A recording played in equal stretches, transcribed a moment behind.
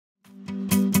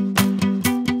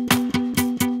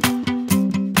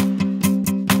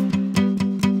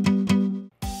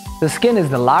The skin is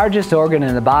the largest organ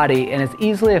in the body and is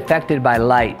easily affected by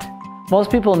light. Most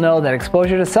people know that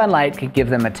exposure to sunlight can give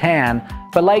them a tan,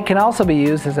 but light can also be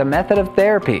used as a method of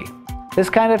therapy. This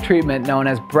kind of treatment, known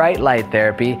as bright light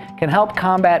therapy, can help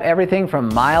combat everything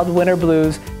from mild winter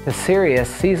blues to serious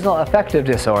seasonal affective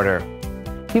disorder.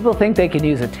 People think they can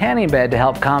use a tanning bed to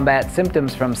help combat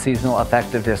symptoms from seasonal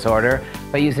affective disorder,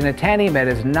 but using a tanning bed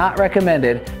is not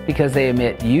recommended because they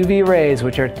emit UV rays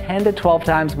which are 10 to 12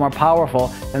 times more powerful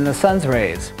than the sun's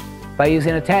rays. By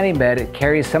using a tanning bed, it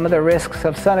carries some of the risks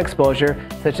of sun exposure,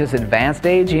 such as advanced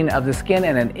aging of the skin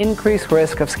and an increased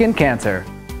risk of skin cancer.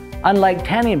 Unlike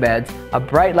tanning beds, a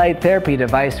bright light therapy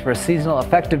device for seasonal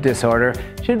affective disorder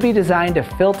should be designed to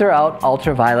filter out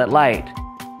ultraviolet light.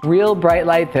 Real bright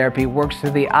light therapy works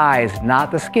through the eyes,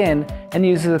 not the skin, and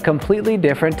uses a completely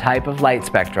different type of light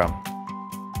spectrum.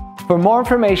 For more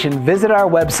information, visit our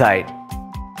website